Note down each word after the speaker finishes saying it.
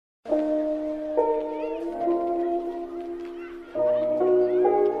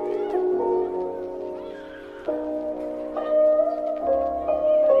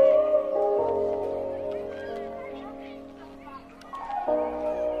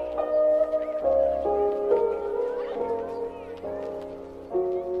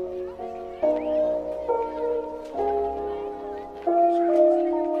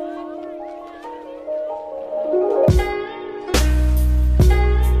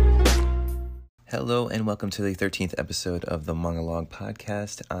Hello and welcome to the 13th episode of the Monologue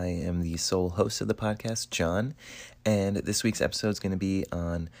Podcast. I am the sole host of the podcast, John, and this week's episode is going to be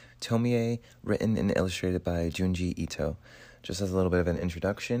on Tomie, written and illustrated by Junji Ito. Just as a little bit of an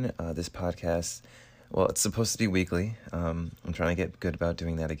introduction, this podcast, well, it's supposed to be weekly. I'm trying to get good about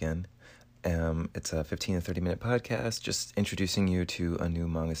doing that again. It's a 15 to 30-minute podcast, just introducing you to a new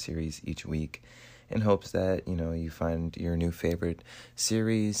manga series each week in hopes that, you find your new favorite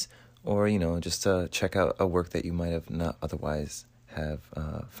series, or, just to check out a work that you might have not otherwise have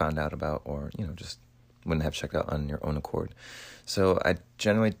found out about, or, just wouldn't have checked out on your own accord. So I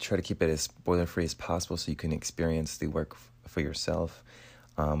generally try to keep it as spoiler-free as possible so you can experience the work for yourself.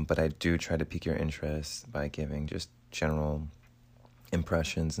 But I do try to pique your interest by giving just general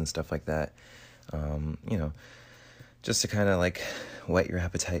impressions and stuff like that. Just to kind of whet your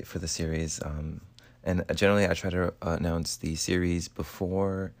appetite for the series. And generally I try to announce the series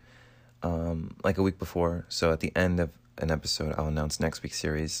before, a week before. So at the end of an episode, I'll announce next week's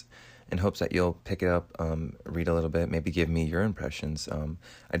series in hopes that you'll pick it up, read a little bit, maybe give me your impressions.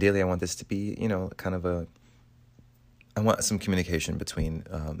 Ideally, I want this to be, I want some communication between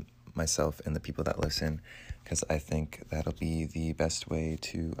myself and the people that listen, because I think that'll be the best way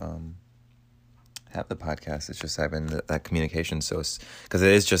to have the podcast. It's just having that communication. So, because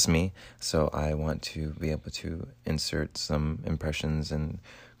it is just me, so I want to be able to insert some impressions and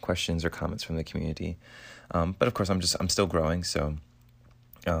questions or comments from the community. But of course, I'm still growing, so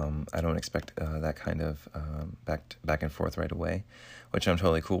I don't expect that kind of back and forth right away, which I'm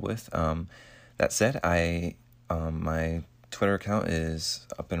totally cool with. That said, my Twitter account is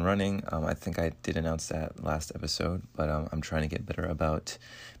up and running. I think I did announce that last episode, but I'm trying to get better about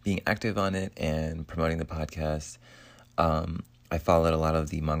being active on it and promoting the podcast. I followed a lot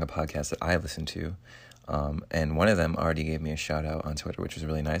of the manga podcasts that I listen to, and one of them already gave me a shout out on Twitter, which was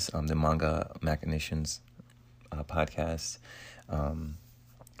really nice. The Manga Machinations podcast.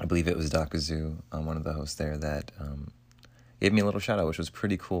 I believe it was Dakazu, one of the hosts there, that gave me a little shout out, which was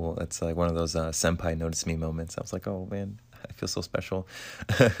pretty cool. It's like one of those senpai notice me moments. I was like, oh man, I feel so special,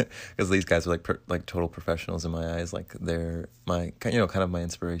 because these guys are like total professionals in my eyes. Like they're my kind of my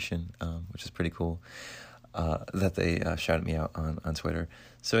inspiration, which is pretty cool. That they shouted me out on Twitter.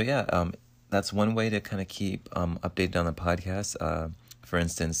 So yeah, that's one way to kind of keep updated on the podcast. For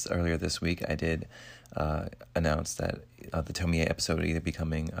instance, earlier this week, I did announce that the Tomie episode would either be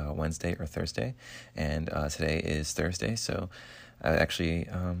coming Wednesday or Thursday, and today is Thursday, so I actually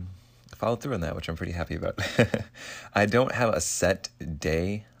followed through on that, which I'm pretty happy about. I don't have a set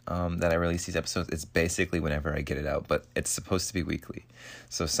day that I release these episodes. It's basically whenever I get it out, but it's supposed to be weekly.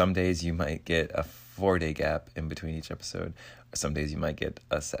 So some days you might get a 4-day gap in between each episode. Some days you might get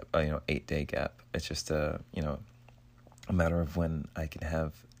a 8-day gap. It's just a matter of when I can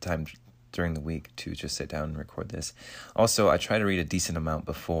have time during the week to just sit down and record this. Also, I try to read a decent amount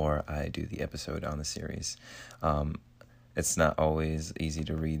before I do the episode on the series. It's not always easy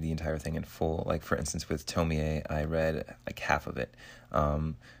to read the entire thing in full. Like, for instance, with Tomie, I read half of it,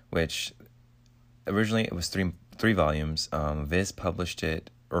 which originally it was three volumes. Viz published it,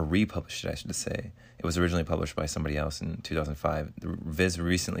 or republished it, I should say. It was originally published by somebody else in 2005. Viz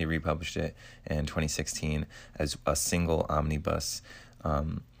recently republished it in 2016 as a single omnibus,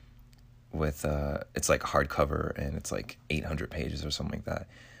 with it's like hardcover, and it's like 800 pages or something like that.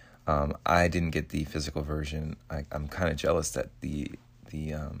 I didn't get the physical version. I'm kind of jealous that the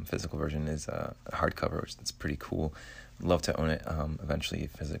physical version is hardcover, which is pretty cool. Love to own it eventually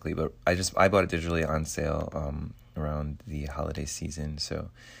physically, but I bought it digitally on sale around the holiday season. So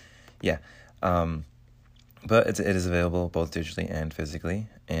yeah, but it is available both digitally and physically,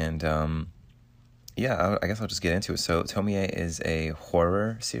 and I guess I'll just get into it. So Tomie is a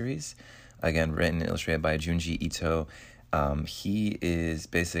horror series, again written and illustrated by Junji Ito. He is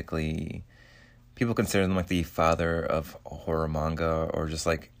basically, people consider him like the father of horror manga, or just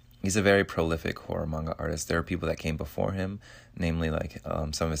he's a very prolific horror manga artist. There are people that came before him, namely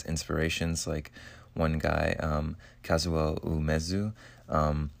some of his inspirations, like one guy, Kazuo Umezu.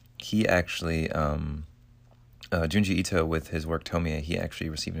 He actually, Junji Ito, with his work Tomie, he actually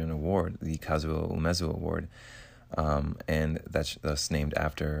received an award, the Kazuo Umezu Award, and that's thus named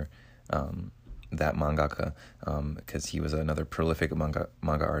after that mangaka, because he was another prolific manga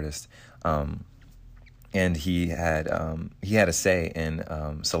artist, and he had a say in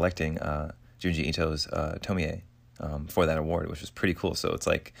selecting Junji Ito's Tomie for that award, which was pretty cool. So it's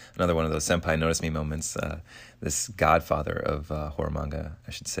like another one of those senpai notice me moments. This godfather of horror manga,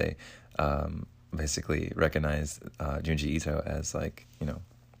 I should say, basically recognized Junji Ito as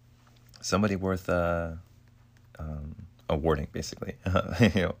somebody worth awarding, basically,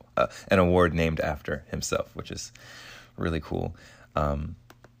 an award named after himself, which is really cool.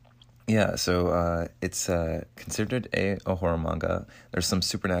 So it's considered a horror manga. There's some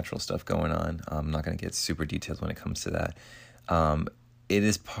supernatural stuff going on. I'm not going to get super detailed when it comes to that. It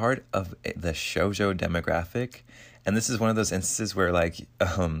is part of the shoujo demographic, and this is one of those instances where, like,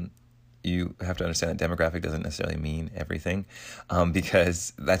 you have to understand that demographic doesn't necessarily mean everything,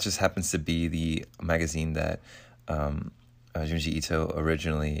 because that just happens to be the magazine that Junji Ito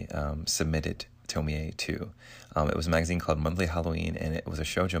originally submitted Tomie to. It was a magazine called Monthly Halloween, and it was a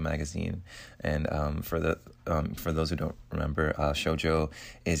shoujo magazine. And for those who don't remember, shoujo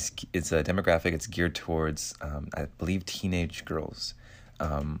it's a demographic. It's geared towards I believe teenage girls.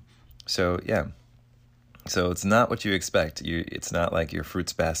 So it's not what you expect. It's not like your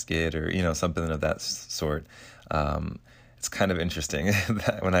Fruits Basket or something of that sort. It's kind of interesting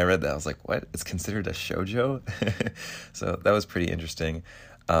that when I read that, I was like, what? It's considered a shoujo? So that was pretty interesting.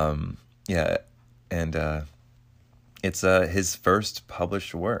 It's his first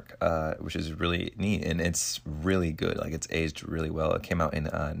published work, which is really neat, and it's really good. Like, it's aged really well. It came out in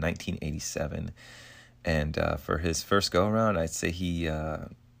 1987, and for his first go around, I'd say he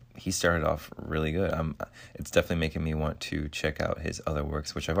started off really good. It's definitely making me want to check out his other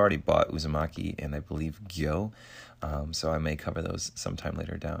works, which I've already bought, Uzumaki and I believe Gyo. So I may cover those sometime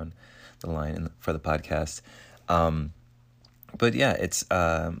later down the line for the podcast. But yeah,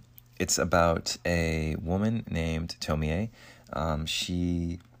 it's about a woman named Tomie.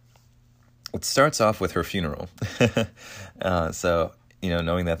 It starts off with her funeral. So,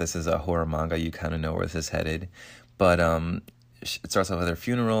 knowing that this is a horror manga, you kind of know where this is headed. But it starts off with her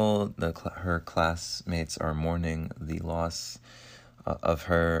funeral. Her classmates are mourning the loss of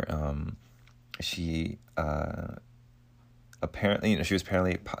her. She apparently, she was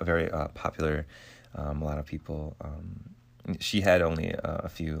apparently very popular. A lot of people. She had only a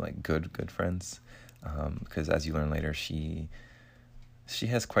few like good friends, because as you learn later, she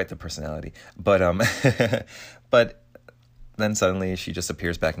has quite the personality. But but then suddenly she just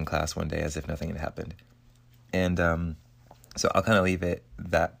appears back in class one day as if nothing had happened, and so I'll kind of leave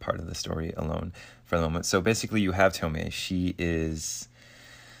that part of the story alone for the moment. So basically, you have Tomie. She is.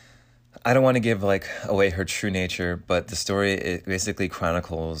 I don't want to give away her true nature, but the story, it basically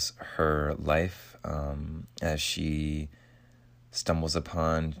chronicles her life as she stumbles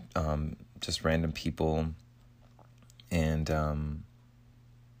upon just random people and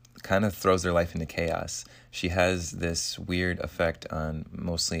kind of throws their life into chaos. She has this weird effect on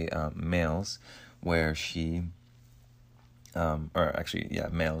mostly males, where she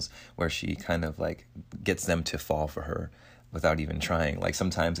males, where she kind of gets them to fall for her without even trying. Like,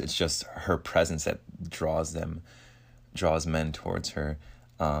 sometimes it's just her presence that draws men towards her.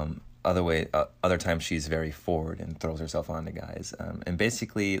 Other times she's very forward and throws herself onto guys. And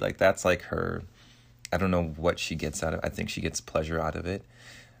basically, that's her. I don't know what she gets out of it. I think she gets pleasure out of it.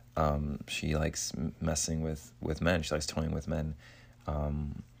 She likes messing with men. She likes toying with men.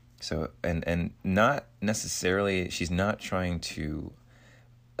 So not necessarily, she's not trying to,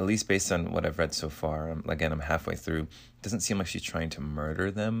 at least based on what I've read so far, I'm halfway through, it doesn't seem like she's trying to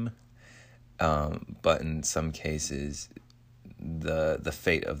murder them. But in some cases, the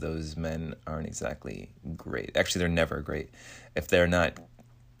fate of those men aren't exactly great. Actually, they're never great. If they're not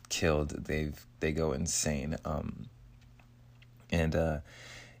killed, they go insane. Or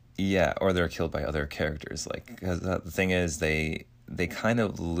they're killed by other characters. Because the thing is, they kind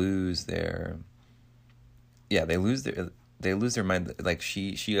of lose their mind.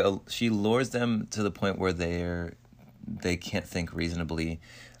 She lures them to the point where they can't think reasonably.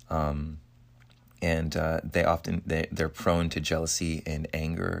 And they're prone to jealousy and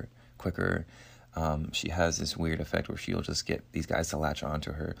anger quicker. She has this weird effect where she'll just get these guys to latch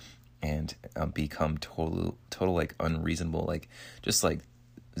onto her and become total unreasonable, just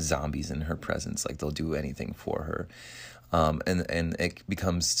zombies in her presence. They'll do anything for her. And it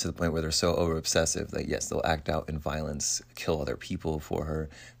becomes to the point where they're so over obsessive that yes, they'll act out in violence, kill other people for her.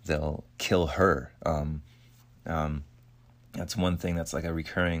 They'll kill her. That's one thing that's a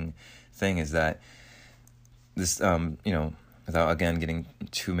recurring thing, is that this, without again getting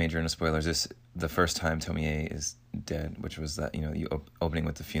too major into spoilers, the first time Tomie is dead, which was that, the opening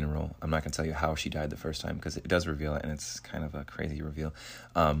with the funeral. I'm not going to tell you how she died the first time, because it does reveal it, and it's kind of a crazy reveal.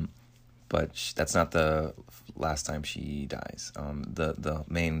 But that's not the last time she dies. The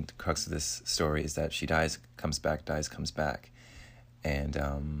main crux of this story is that she dies, comes back, dies, comes back.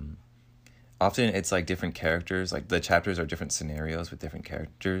 And often it's different characters. The chapters are different scenarios with different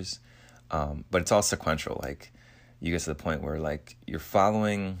characters. But it's all sequential. You get to the point where you're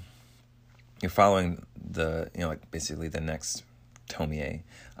following you're following like basically the next Tomie.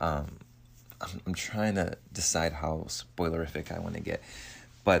 I'm trying to decide how spoilerific I want to get,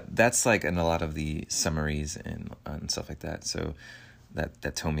 but that's like in a lot of the summaries and stuff like that. So that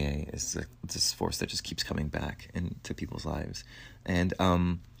Tomie is this force that just keeps coming back into people's lives, and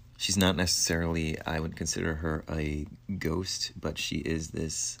she's not necessarily, I would consider her a ghost, but she is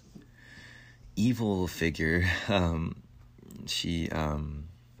this evil figure.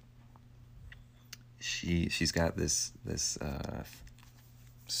 She's got this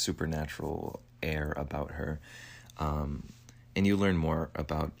supernatural air about her, and you learn more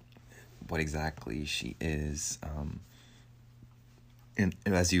about what exactly she is, and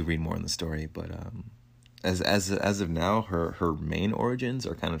as you read more in the story. But as of now, her main origins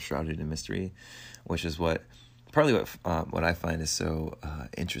are kind of shrouded in mystery, which is what I find is so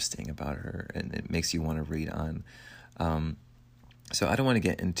interesting about her, and it makes you want to read on. So I don't want to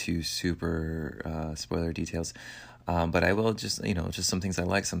get into super spoiler details, but I will just some things I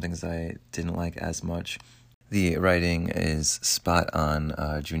like, some things I didn't like as much. The writing is spot on.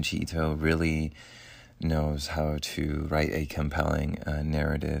 Junji Ito really knows how to write a compelling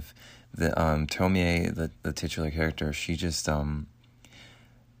narrative. The Tomie, the titular character, she just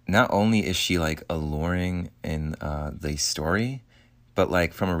not only is she like alluring in the story, but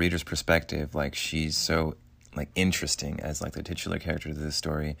like from a reader's perspective, like she's so like interesting as like the titular character of the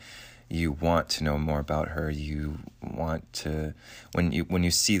story. You want to know more about her. You want to, when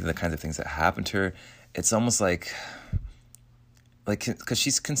you see the kinds of things that happen to her, it's almost like because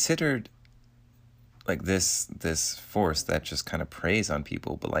she's considered like this force that just kind of preys on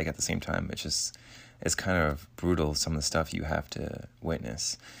people, but like at the same time it's kind of brutal, some of the stuff you have to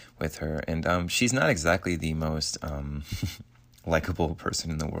witness with her. And she's not exactly the most likable person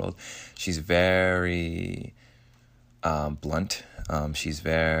in the world. She's very blunt. She's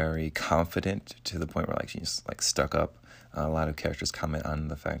very confident to the point where like she's like stuck up. A lot of characters comment on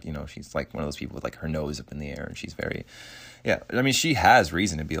the fact, she's like one of those people with like her nose up in the air, and she's very, I mean, she has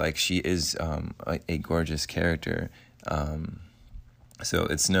reason to be like, she is a gorgeous character. So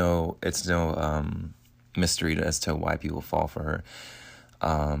it's no mystery as to why people fall for her.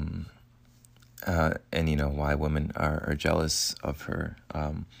 And why women are jealous of her.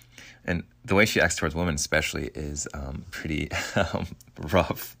 And the way she acts towards women especially is pretty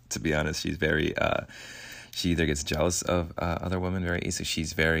rough, to be honest. She's very, she either gets jealous of other women very easily.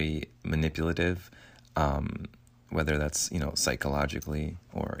 She's very manipulative, whether that's, psychologically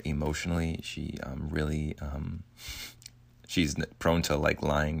or emotionally. She really, she's prone to like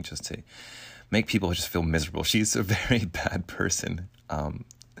lying just to make people just feel miserable. She's a very bad person.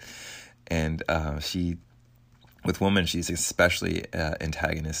 And she, with women, she's especially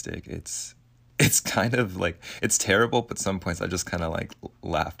antagonistic. It's kind of like, it's terrible, but some points I just kind of like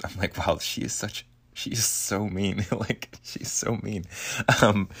laughed. I'm like, wow, she's so mean. Like, she's so mean.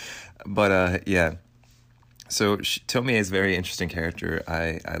 Yeah. So Tomie is a very interesting character.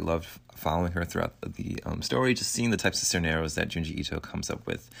 I love following her throughout the story, just seeing the types of scenarios that Junji Ito comes up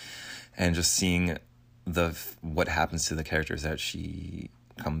with, and just seeing what happens to the characters that she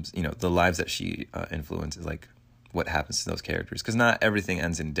comes, the lives that she influences, like what happens to those characters. Because not everything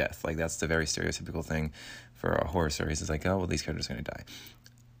ends in death. Like, that's the very stereotypical thing for a horror series. It's like, oh, well, these characters are going to die.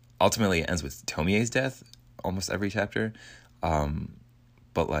 Ultimately, it ends with Tomie's death almost every chapter.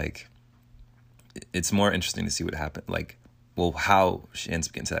 But like, it's more interesting to see what happened, like, well, how she ends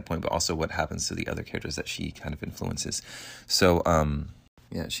up getting to that point, but also what happens to the other characters that she kind of influences. So,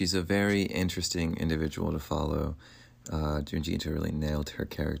 she's a very interesting individual to follow. Junji Ito really nailed her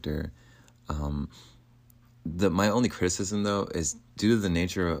character. My only criticism, though, is due to the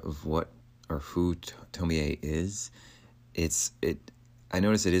nature of what or who Tomie is. I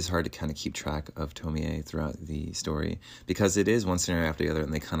notice it is hard to kind of keep track of Tomie throughout the story, because it is one scenario after the other,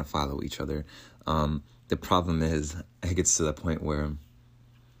 and they kind of follow each other. The problem is, it gets to the point where,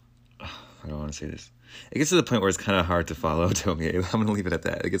 I don't want to say this. It gets to the point where it's kind of hard to follow Tomie. I'm going to leave it at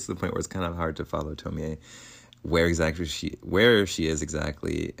that. It gets to the point where it's kind of hard to follow Tomie, where she is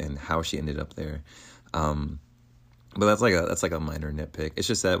exactly, and how she ended up there. But that's like a minor nitpick. It's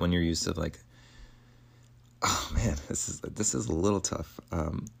just that when you're used to like, oh man, this is a little tough.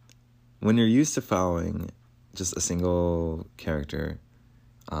 When you're used to following just a single character,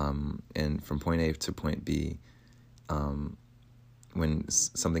 and from point A to point B, when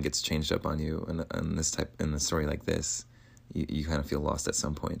something gets changed up on you in a story like this, you kind of feel lost at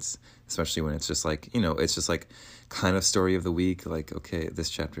some points, especially when it's just like, it's just like kind of story of the week. Like, okay, this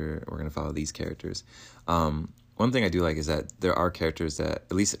chapter, we're going to follow these characters. One thing I do like is that there are characters that,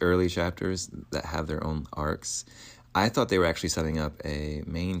 at least early chapters, that have their own arcs. I thought they were actually setting up a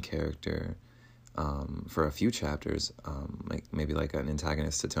main character for a few chapters, like maybe like an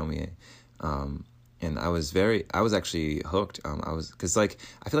antagonist to Tomie. And I was actually hooked. Because like,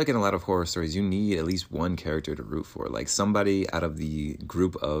 I feel like in a lot of horror stories, you need at least one character to root for, like somebody out of the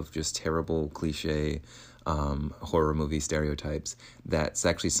group of just terrible cliche horror movie stereotypes that's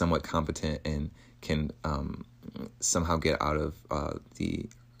actually somewhat competent and can somehow get out of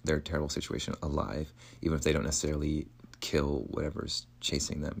their terrible situation alive, even if they don't necessarily kill whatever's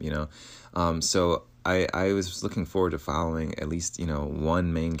chasing them, you know? So I was looking forward to following at least, you know,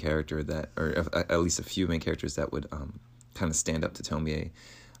 one main character that, or at least a few main characters that would kind of stand up to Tomie.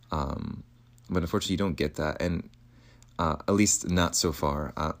 But unfortunately, you don't get that. And at least not so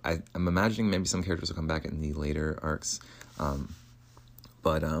far. I'm imagining maybe some characters will come back in the later arcs.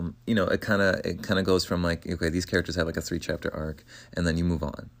 But you know, it kind of goes from like, okay, these characters have like a 3-chapter arc, and then you move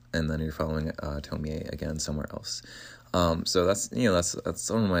on, and then you're following Tomie again somewhere else. So that's, you know, that's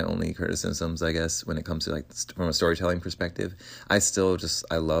one of my only criticisms, I guess, when it comes to like from a storytelling perspective. I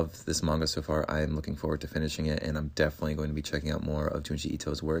love this manga so far. I'm looking forward to finishing it, and I'm definitely going to be checking out more of Junji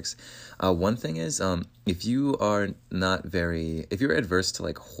Ito's works. One thing is, if you're adverse to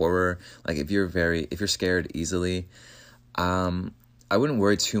like horror, like if you're scared easily, I wouldn't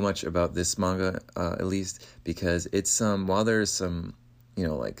worry too much about this manga, at least, because it's while there's some, you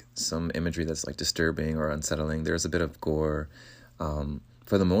know, like some imagery that's like disturbing or unsettling, there's a bit of gore.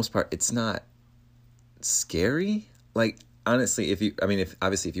 For the most part, it's not scary. Like, honestly, if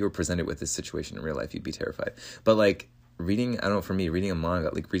you were presented with this situation in real life, you'd be terrified. But like reading a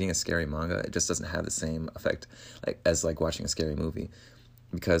manga, like reading a scary manga, it just doesn't have the same effect like as like watching a scary movie.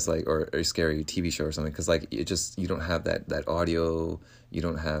 Because like, or a scary TV show or something, because like you don't have that audio, you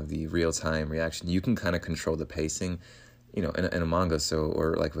don't have the real-time reaction. You can kind of control the pacing, you know, in a manga. So,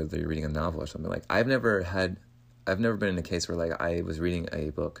 or like whether you're reading a novel or something. Like I've never been in a case where like I was reading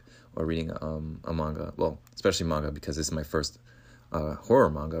a book or reading a manga, well, especially manga, because this is my first horror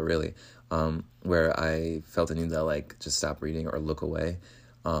manga really, where I felt a need to like just stop reading or look away,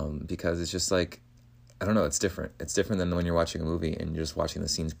 because it's just like, I don't know, it's different. It's different than when you're watching a movie and you're just watching the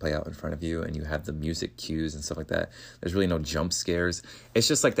scenes play out in front of you and you have the music cues and stuff like that. There's really no jump scares. It's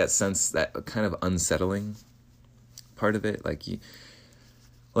just like that sense, that kind of unsettling part of it. Like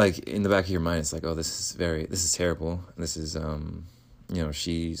in the back of your mind, it's like, oh, this is terrible. This is, you know,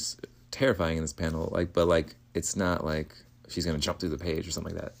 she's terrifying in this panel. Like, but like, it's not like she's going to jump through the page or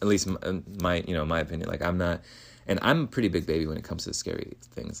something like that. At least my opinion. Like I'm not, and I'm a pretty big baby when it comes to scary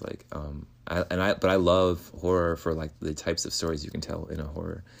things. Like, but I love horror for like the types of stories you can tell in a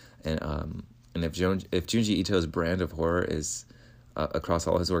horror, and if Junji Ito's brand of horror is across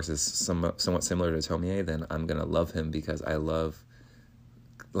all his works is somewhat similar to Tomie, then I'm gonna love him, because I love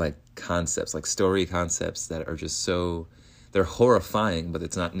like concepts, like story concepts that are just they're horrifying, but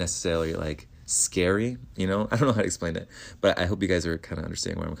it's not necessarily like scary. You know, I don't know how to explain it, but I hope you guys are kind of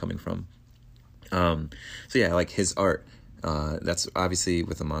understanding where I'm coming from. So yeah, like his art. That's obviously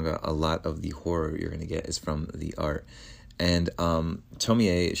with the manga, a lot of the horror you're gonna get is from the art. And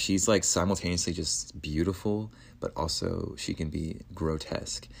Tomie, she's like simultaneously just beautiful, but also she can be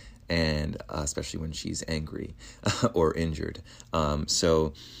grotesque, and especially when she's angry or injured.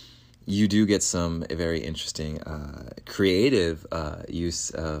 So you do get some very interesting creative use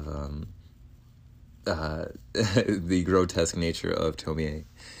of the grotesque nature of Tomie.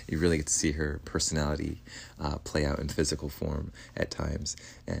 You really get to see her personality play out in physical form at times,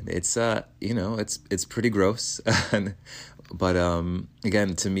 and it's it's pretty gross. But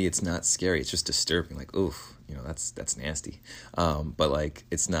again, to me, it's not scary. It's just disturbing. Like, oof, that's nasty. But like,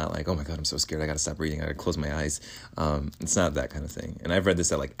 it's not like, oh my god, I'm so scared, I gotta stop reading, I gotta close my eyes. It's not that kind of thing. And I've read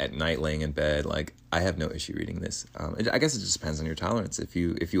this at night, laying in bed. Like, I have no issue reading this. I guess it just depends on your tolerance. If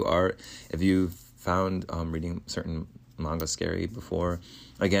you've found reading certain manga scary before,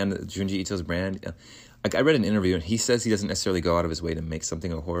 again, Junji Ito's brand. I read an interview, and he says he doesn't necessarily go out of his way to make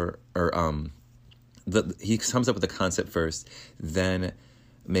something a horror, or he comes up with the concept first, then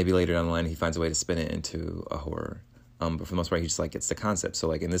maybe later down the line he finds a way to spin it into a horror. But for the most part, he just like gets the concept. So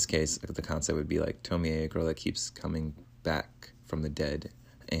like in this case, like, the concept would be like Tomie, a girl that keeps coming back from the dead,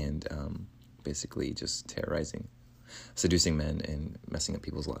 and basically just terrorizing, seducing men, and messing up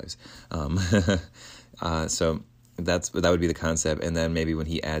people's lives. So that would be the concept. And then maybe when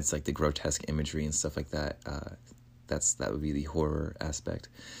he adds like the grotesque imagery and stuff like that, that would be the horror aspect.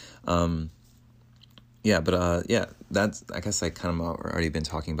 That's, I guess I kind of already been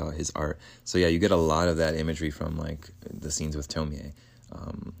talking about his art. So yeah, you get a lot of that imagery from like the scenes with Tomie.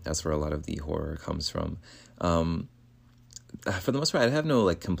 That's where a lot of the horror comes from. for the most part, I have no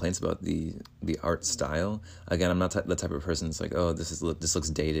like complaints about the art style. Again, I'm not the type of person that's like, oh, this looks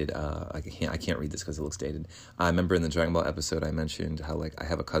dated. I can't read this because it looks dated. I remember in the Dragon Ball episode, I mentioned how like I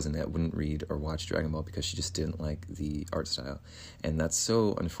have a cousin that wouldn't read or watch Dragon Ball because she just didn't like the art style, and that's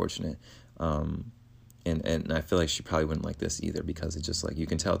so unfortunate. And I feel like she probably wouldn't like this either because it's just like you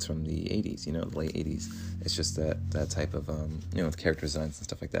can tell it's from the 80s, the late 80s. It's just that type of with character designs and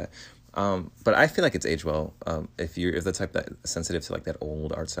stuff like that. But I feel like it's aged well. If the type that sensitive to like that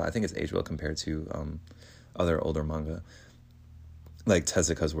old art style, I think it's aged well compared to other older manga, like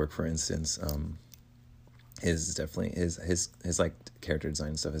Tezuka's work, for instance. His definitely his like character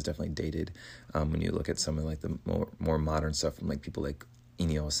design stuff is definitely dated. When you look at some of like the more modern stuff from like people like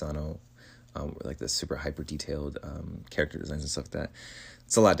Inio Asano. Like the super hyper detailed character designs and stuff like that.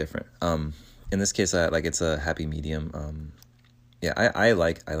 It's a lot different. In this case, it's a happy medium. I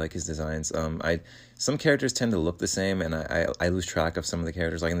like his designs. Some characters tend to look the same, and I lose track of some of the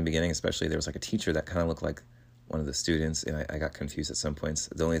characters. Like in the beginning, especially, there was like a teacher that kind of looked like one of the students, and I got confused at some points.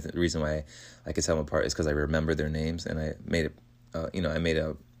 The only reason why I could tell them apart is because I remember their names, and I made it. I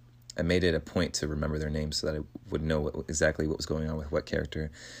made it a point to remember their names so that I would know exactly what was going on with what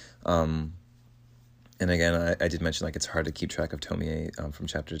character. And again, I did mention like it's hard to keep track of Tomie from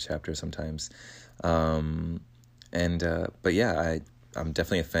chapter to chapter sometimes. But yeah, I'm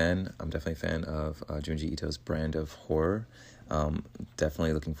definitely a fan. I'm definitely a fan of Junji Ito's brand of horror.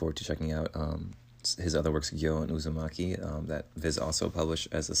 Definitely looking forward to checking out his other works, Gyo and Uzumaki, that Viz also published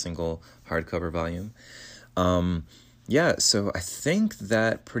as a single hardcover volume. Yeah, so I think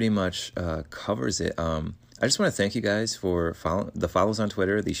that pretty much covers it. I just want to thank you guys for the follows on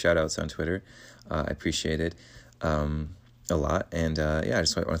Twitter, the shout-outs on Twitter. I appreciate it a lot. And I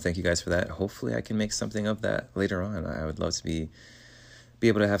just want to thank you guys for that. Hopefully I can make something of that later on. I would love to be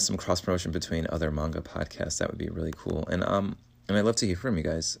able to have some cross-promotion between other manga podcasts. That would be really cool. And I'd love to hear from you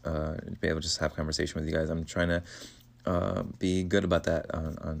guys, be able to just have a conversation with you guys. I'm trying to be good about that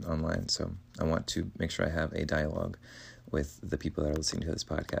on online. So I want to make sure I have a dialogue with the people that are listening to this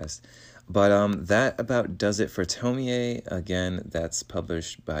podcast. But that about does it for Tomie. Again, that's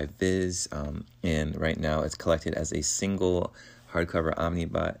published by Viz, and right now it's collected as a single hardcover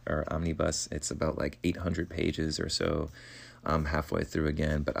omnibus. It's about like 800 pages or so. I'm halfway through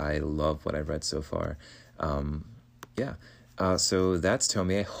again, but I love what I've read so far. So that's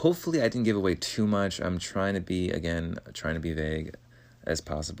Tomie. Hopefully I didn't give away too much. I'm trying to be vague as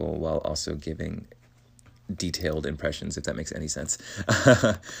possible while also giving detailed impressions, if that makes any sense.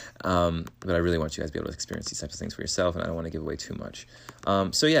 But I really want you guys to be able to experience these types of things for yourself, and I don't want to give away too much.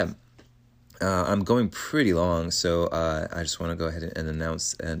 I'm going pretty long, so I just want to go ahead and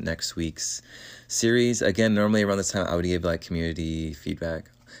announce next week's series. Again, normally around this time, I would give like community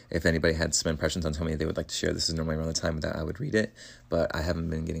feedback. If anybody had some impressions on Tomie they would like to share, this is normally around the time that I would read it, but I haven't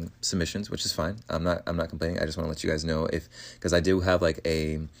been getting submissions, which is fine. I'm not complaining. I just want to let you guys know because I do have like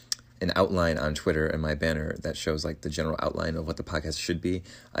an outline on Twitter and my banner that shows like the general outline of what the podcast should be.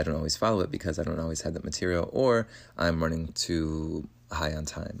 I don't always follow it because I don't always have that material, or I'm running too high on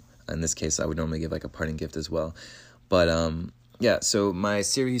time. In this case, I would normally give like a parting gift as well. But so my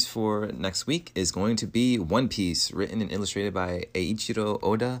series for next week is going to be One Piece, written and illustrated by Eiichiro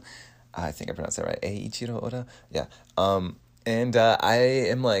Oda. I think I pronounced that right. Eiichiro Oda? Yeah. And I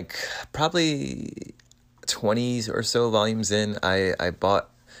am like probably 20 or so volumes in. I bought...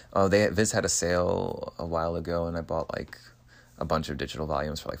 Viz had a sale a while ago, and I bought like a bunch of digital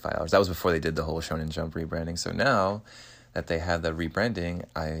volumes for like $5. That was before they did the whole Shonen Jump rebranding. So now that they have the rebranding,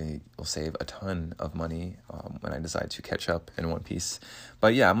 I will save a ton of money when I decide to catch up in One Piece.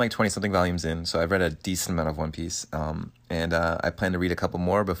 But yeah, I'm like 20-something volumes in, so I've read a decent amount of One Piece. And I plan to read a couple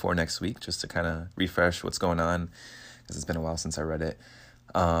more before next week, just to kind of refresh what's going on, because it's been a while since I read it.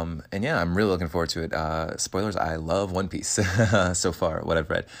 And yeah, I'm really looking forward to it. Spoilers, I love One Piece so far, what I've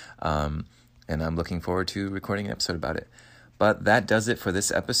read. And I'm looking forward to recording an episode about it. But that does it for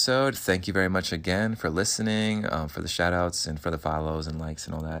this episode. Thank you very much again for listening, for the shout outs and for the follows and likes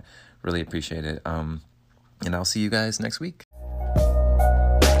and all that. Really appreciate it. And I'll see you guys next week.